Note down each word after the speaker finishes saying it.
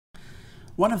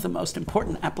One of the most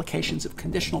important applications of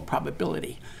conditional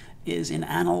probability is in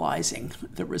analyzing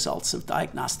the results of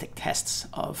diagnostic tests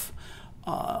of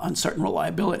uncertain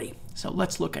reliability. So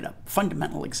let's look at a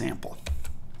fundamental example.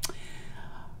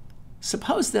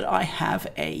 Suppose that I have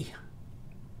a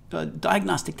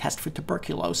diagnostic test for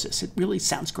tuberculosis. It really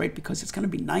sounds great because it's going to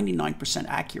be 99%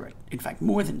 accurate. In fact,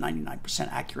 more than 99%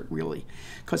 accurate, really,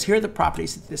 because here are the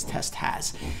properties that this test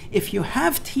has. If you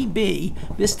have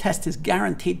TB, this test is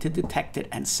guaranteed to detect it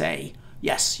and say,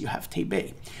 yes, you have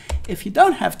TB. If you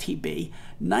don't have TB,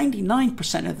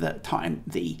 99% of the time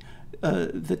the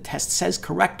test says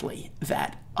correctly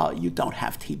that you don't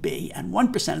have TB, and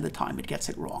 1% of the time it gets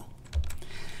it wrong.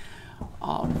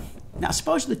 Now,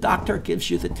 suppose the doctor gives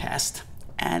you the test,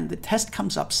 and the test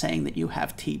comes up saying that you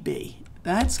have TB.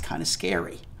 That's kind of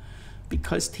scary,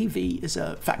 because TB is,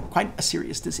 in fact, quite a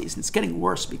serious disease. And it's getting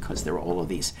worse because there are all of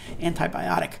these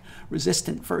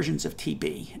antibiotic-resistant versions of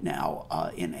TB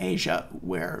now in Asia,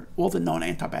 where all the known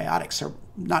antibiotics are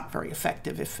not very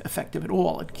effective, if effective at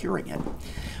all, at curing it.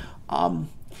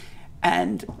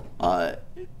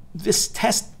 This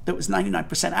test that was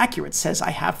 99% accurate says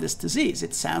I have this disease.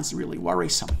 It sounds really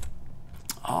worrisome.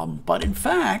 But in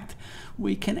fact,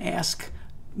 we can ask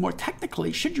more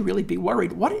technically, should you really be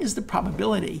worried? What is the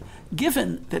probability,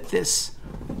 given that this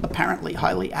apparently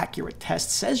highly accurate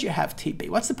test says you have TB?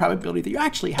 What's the probability that you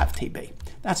actually have TB?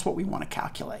 That's what we want to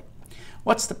calculate.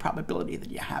 What's the probability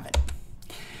that you have it?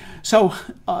 So,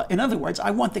 in other words,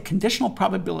 I want the conditional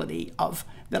probability of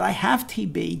that I have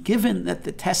TB given that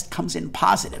the test comes in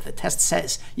positive. The test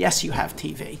says, yes, you have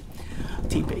TB.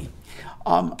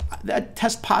 That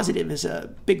test positive is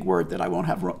a big word that I won't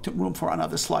have room for on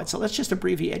other slides, so let's just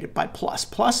abbreviate it by plus.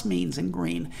 Plus means in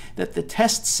green that the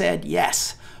test said,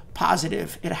 yes,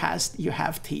 positive, you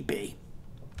have TB.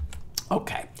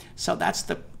 Okay, so that's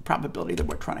the probability that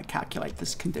we're trying to calculate,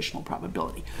 this conditional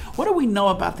probability. What do we know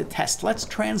about the test? Let's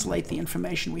translate the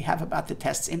information we have about the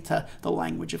tests into the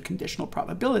language of conditional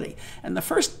probability. And the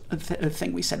first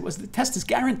thing we said was the test is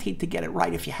guaranteed to get it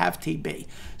right if you have TB.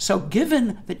 So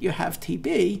given that you have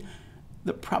TB,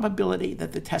 the probability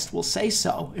that the test will say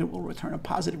so, it will return a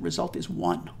positive result, is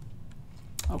 1.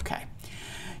 Okay.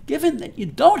 Given that you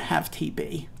don't have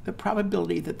TB, the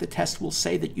probability that the test will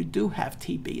say that you do have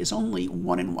TB is only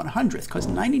 1 in 100th, because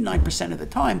 99% of the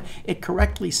time it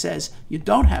correctly says you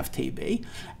don't have TB,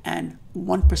 and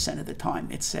 1% of the time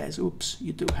it says, oops,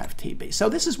 you do have TB. So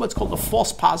this is what's called a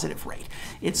false positive rate.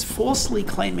 It's falsely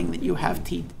claiming that you have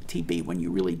TB when you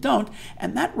really don't,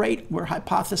 and that rate we're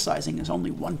hypothesizing is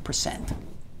only 1%.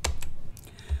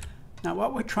 Now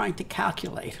what we're trying to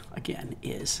calculate, again,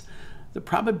 is the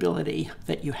probability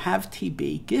that you have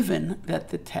TB given that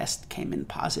the test came in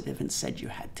positive and said you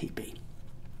had TB.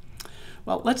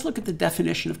 Well, let's look at the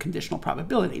definition of conditional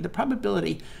probability. The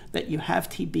probability that you have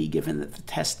TB given that the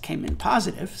test came in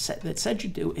positive, that said you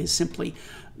do, is simply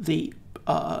the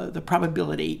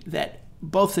probability that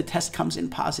both the test comes in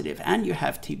positive and you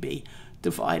have TB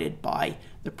divided by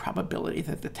the probability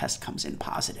that the test comes in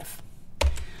positive.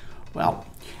 Well,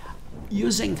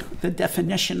 using the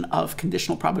definition of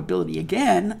conditional probability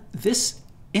again, this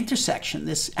intersection,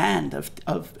 this and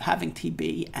of having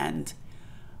TB and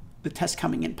the test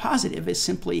coming in positive is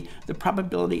simply the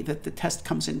probability that the test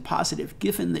comes in positive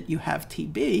given that you have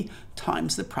TB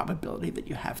times the probability that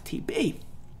you have TB.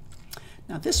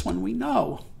 Now this one we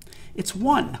know. It's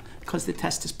 1 because the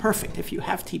test is perfect. If you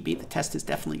have TB, the test is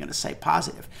definitely going to say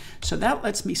positive. So that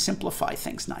lets me simplify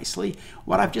things nicely.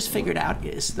 What I've just figured out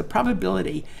is the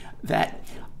probability that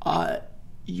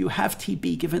you have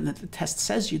TB given that the test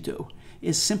says you do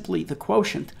is simply the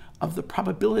quotient of the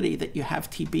probability that you have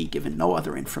TB given no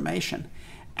other information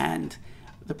and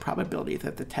the probability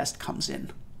that the test comes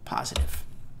in positive.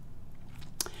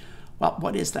 Well,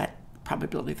 what is that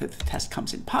probability that the test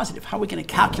comes in positive? How are we going to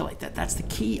calculate that? That's the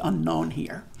key unknown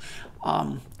here.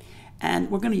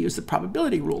 And we're going to use the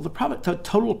probability rule, the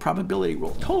total probability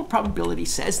rule. Total probability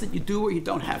says that you do or you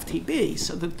don't have TB,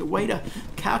 so that the way to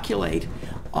calculate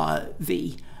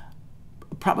the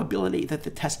probability that the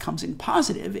test comes in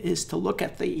positive is to look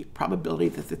at the probability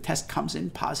that the test comes in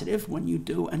positive when you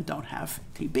do and don't have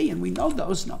TB, and we know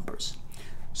those numbers.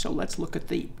 So let's look at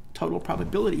the total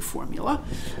probability formula.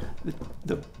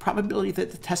 The probability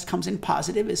that the test comes in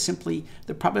positive is simply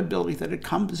the probability that it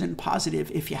comes in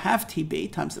positive if you have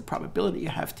TB times the probability you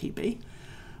have TB,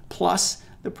 plus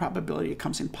the probability it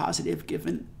comes in positive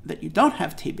given that you don't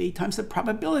have TB times the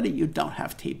probability you don't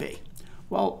have TB.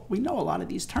 Well, we know a lot of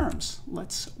these terms.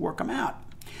 Let's work them out.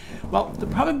 Well, the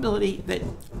probability that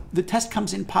the test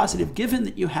comes in positive given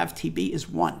that you have TB is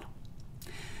 1.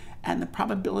 And the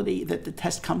probability that the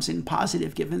test comes in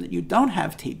positive given that you don't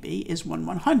have TB is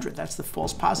 1/100. That's the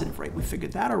false positive rate. We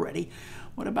figured that already.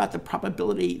 What about the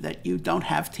probability that you don't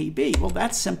have TB? Well,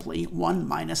 that's simply 1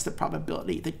 minus the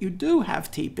probability that you do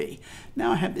have TB.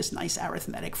 Now I have this nice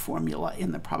arithmetic formula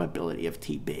in the probability of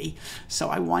TB. So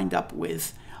I wind up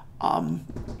with a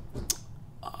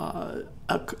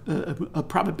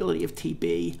probability of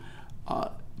TB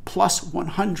plus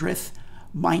 100th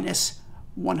minus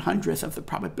 100th of the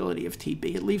probability of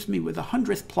TB. It leaves me with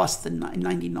 100th plus the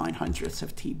 99 hundredths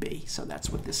of TB. So that's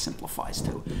what this simplifies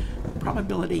to. The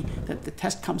probability that the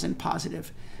test comes in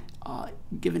positive,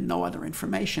 given no other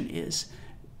information, is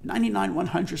 99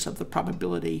 100ths of the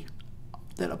probability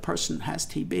that a person has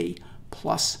TB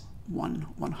plus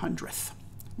 1/100th.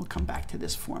 We'll come back to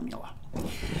this formula.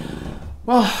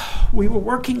 Well, we were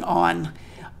working on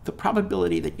the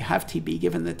probability that you have TB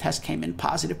given the test came in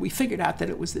positive. We figured out that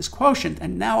it was this quotient,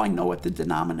 and now I know what the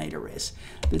denominator is.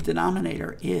 The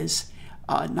denominator is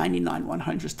 99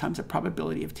 100ths times the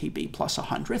probability of TB plus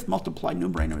 100th. Multiply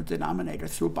numerator and denominator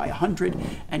through by 100,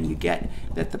 and you get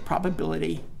that the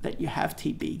probability that you have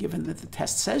TB, given that the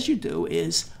test says you do,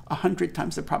 is 100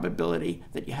 times the probability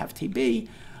that you have TB,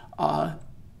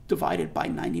 divided by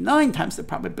 99 times the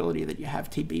probability that you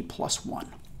have TB plus 1.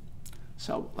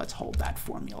 So let's hold that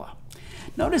formula.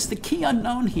 Notice the key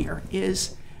unknown here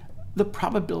is the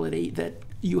probability that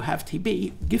you have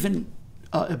TB, given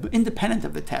independent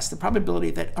of the test, the probability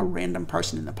that a random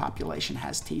person in the population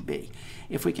has TB.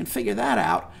 If we can figure that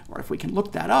out, or if we can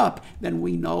look that up, then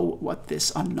we know what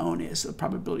this unknown is, the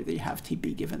probability that you have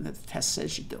TB given that the test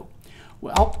says you do.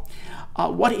 Well,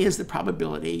 what is the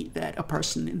probability that a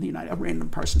person in the a random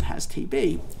person has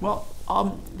TB? Well,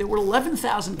 there were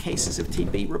 11,000 cases of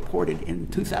TB reported in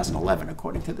 2011,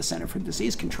 according to the Center for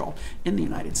Disease Control in the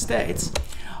United States.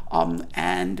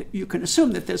 And you can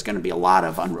assume that there's going to be a lot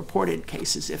of unreported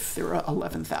cases if there are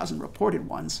 11,000 reported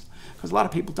ones, because a lot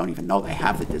of people don't even know they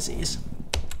have the disease.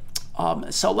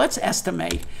 So let's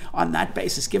estimate on that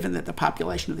basis, given that the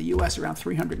population of the U.S. is around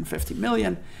 350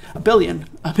 million, that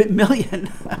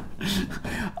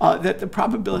the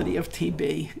probability of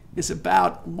TB is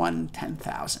about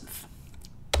 1/10,000th.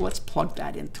 Let's plug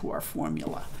that into our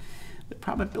formula. The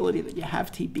probability that you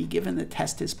have TB given the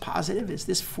test is positive is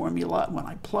this formula. When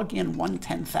I plug in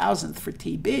 1/10,000th for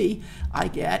TB, I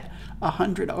get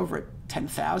 100 over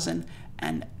 10,000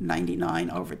 and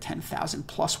 99 over 10,000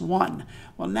 plus 1.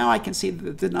 Well, now I can see that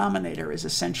the denominator is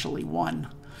essentially 1.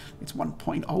 It's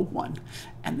 1.01,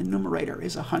 and the numerator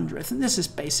is 100th, and this is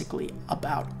basically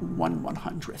about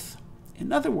 1/100th.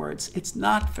 In other words, it's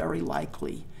not very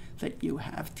likely that you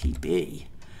have TB.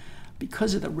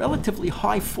 Because of the relatively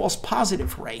high false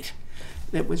positive rate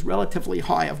that was relatively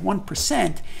high of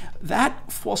 1%,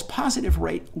 that false positive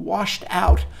rate washed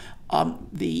out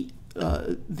the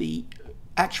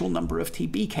actual number of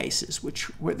TB cases,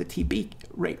 where the TB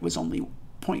rate was only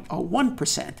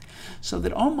 0.01%, so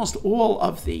that almost all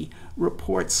of the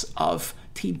reports of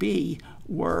TB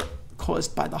were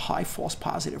caused by the high false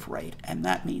positive rate. And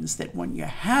that means that when you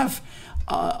have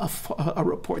a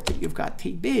report that you've got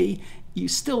TB, you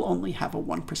still only have a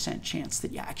 1% chance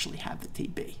that you actually have the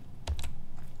TB.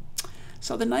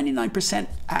 So the 99%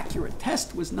 accurate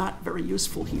test was not very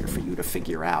useful here for you to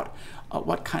figure out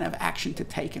what kind of action to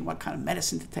take and what kind of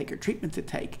medicine to take or treatment to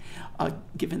take,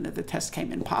 given that the test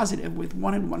came in positive. With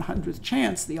 1 in 100th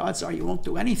chance, the odds are you won't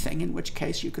do anything, in which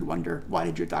case you could wonder, why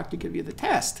did your doctor give you the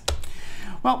test?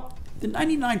 Well, the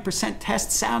 99%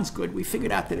 test sounds good. We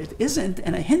figured out that it isn't,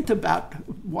 and a hint about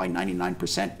why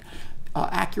 99%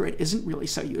 accurate isn't really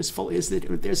so useful is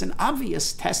that there's an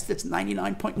obvious test that's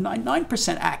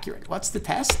 99.99% accurate. What's the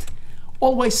test?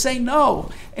 Always say no.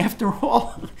 After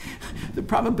all, the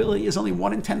probability is only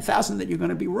 1 in 10,000 that you're going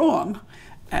to be wrong,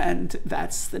 and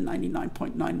that's the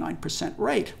 99.99%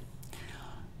 rate.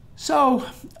 So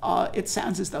it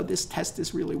sounds as though this test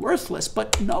is really worthless,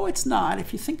 but no, it's not.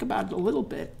 If you think about it a little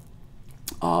bit,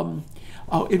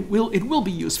 it will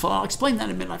be useful. I'll explain that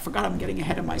in a minute. I forgot, I'm getting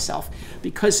ahead of myself,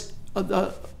 because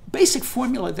the basic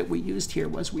formula that we used here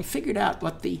was we figured out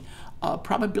what the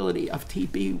probability of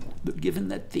TB, given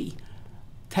that the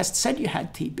test said you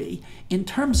had TB, in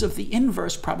terms of the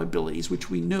inverse probabilities, which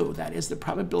we knew, that is the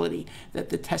probability that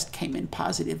the test came in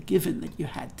positive given that you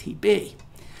had TB.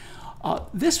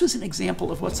 This was an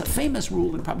example of what's a famous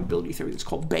rule in probability theory. It's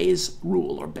called Bayes'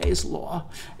 rule or Bayes' law.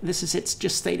 It's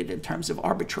just stated in terms of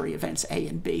arbitrary events A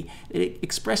and B. It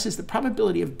expresses the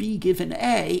probability of B given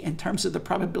A in terms of the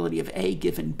probability of A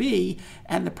given B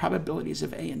and the probabilities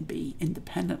of A and B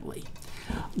independently.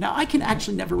 Now, I can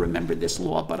actually never remember this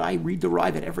law, but I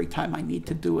rederive it every time I need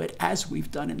to do it, as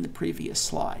we've done in the previous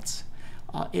slides.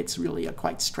 it's really a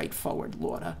quite straightforward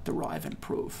law to derive and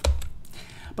prove.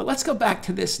 But let's go back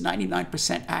to this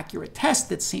 99% accurate test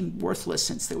that seemed worthless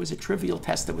since there was a trivial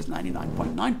test that was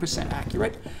 99.9%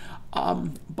 accurate.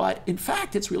 But in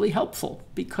fact, it's really helpful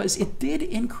because it did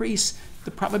increase the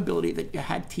probability that you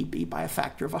had TB by a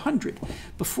factor of 100.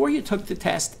 Before you took the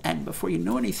test and before you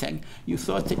knew anything, you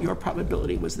thought that your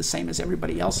probability was the same as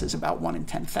everybody else's, about 1 in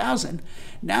 10,000.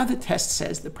 Now the test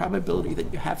says the probability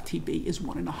that you have TB is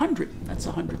 1 in 100. That's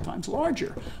 100 times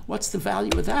larger. What's the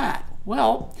value of that?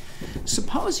 Well,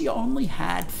 suppose you only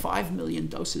had 5 million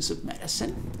doses of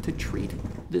medicine to treat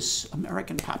this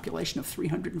American population of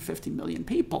 350 million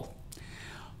people.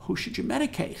 Who should you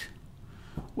medicate?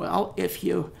 Well, if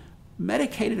you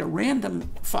medicated a random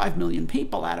 5 million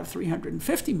people out of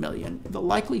 350 million, the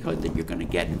likelihood that you're going to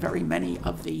get very many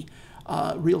of the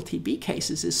real TB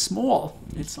cases is small.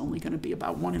 It's only going to be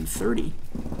about 1 in 30.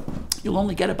 You'll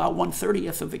only get about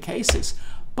 1/30th of the cases.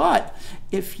 But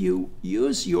if you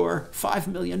use your 5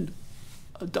 million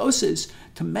doses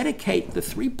to medicate the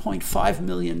 3.5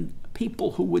 million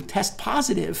people who would test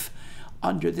positive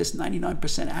under this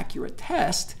 99% accurate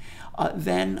test,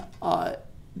 then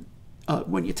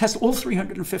when you test all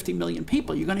 350 million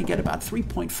people, you're going to get about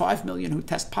 3.5 million who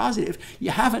test positive.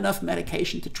 You have enough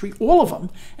medication to treat all of them,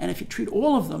 and if you treat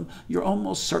all of them, you're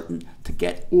almost certain to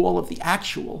get all of the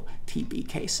actual TB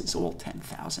cases, all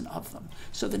 10,000 of them.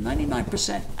 So the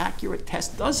 99% accurate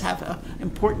test does have an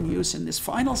important use in this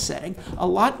final setting, a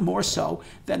lot more so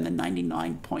than the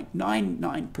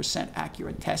 99.99%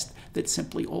 accurate test that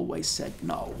simply always said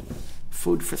no.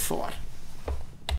 Food for thought.